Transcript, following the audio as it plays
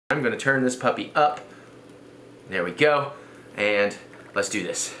I'm gonna turn this puppy up. There we go. And let's do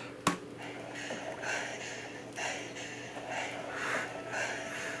this.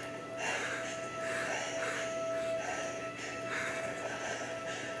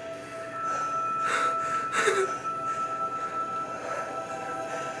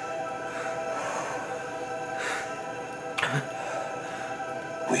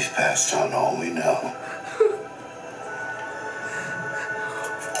 We've passed on all we know.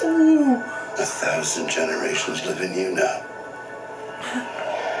 Ooh. 1,000 generations live in you now.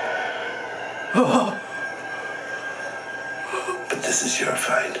 But this is your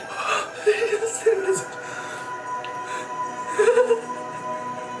fight. Yes, it is.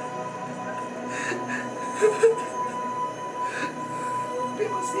 Be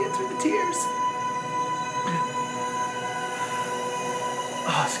able to see it through the tears.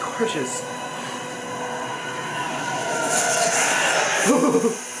 Oh, it's gorgeous.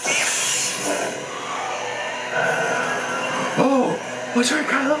 Oh, what's her,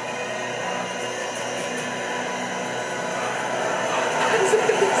 Kylo?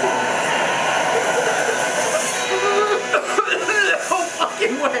 No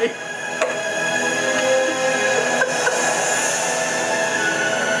fucking way.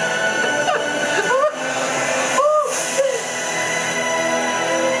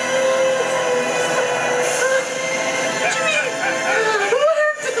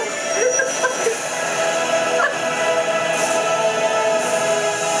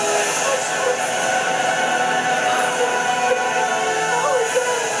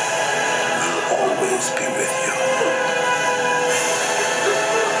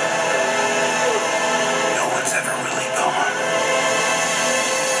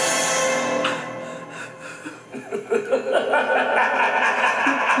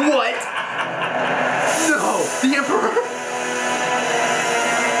 What? No, the Emperor.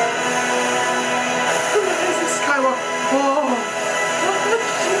 This is Skywalker. Oh,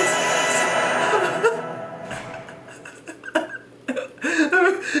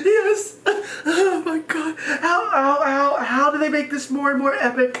 yes. Oh my God. How do they make this more and more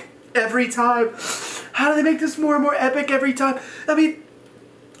epic every time? How do they make this more and more epic every time? I mean,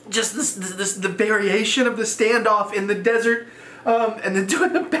 just the variation of the standoff in the desert. And then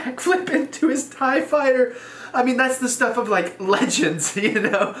doing the backflip into his TIE fighter. I mean, that's the stuff of like legends, you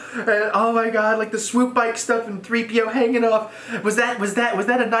know. And, oh my God, like the swoop bike stuff and 3PO hanging off. Was that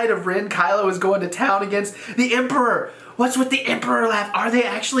a night of Ren? Kylo was going to town against the Emperor. What's with the Emperor laugh? Are they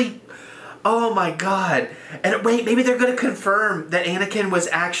actually? Oh my God! And wait, maybe they're gonna confirm that Anakin was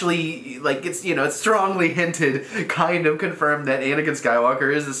actually like it's it's strongly hinted, kind of confirmed that Anakin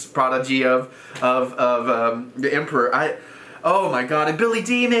Skywalker is this prodigy of the Emperor. Oh my God! And Billy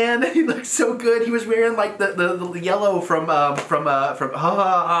D, man, he looks so good. He was wearing like the yellow from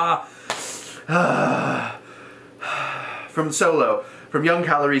Solo, from Young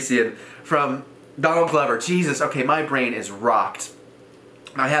Calrissian, from Donald Glover. Jesus, okay, my brain is rocked.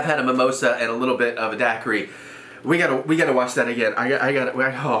 I have had a mimosa and a little bit of a daiquiri. We gotta watch that again. I gotta.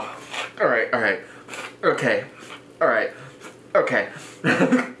 Oh, all right, okay, all right. Okay.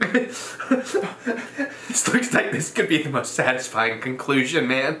 This looks like this could be the most satisfying conclusion,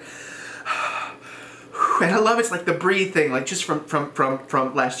 man. And I love it's like the breathe thing, like just from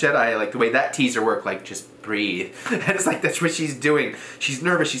Last Jedi, like the way that teaser worked, like just breathe. And it's like that's what she's doing. She's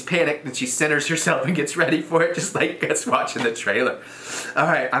nervous, she's panicked, and she centers herself and gets ready for it, just like us watching the trailer. All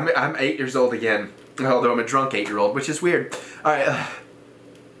right, I'm 8 years old again, although I'm a drunk 8-year-old, which is weird. All right.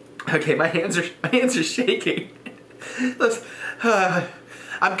 Okay, my hands are shaking.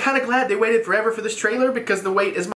 I'm kind of glad they waited forever for this trailer because the wait is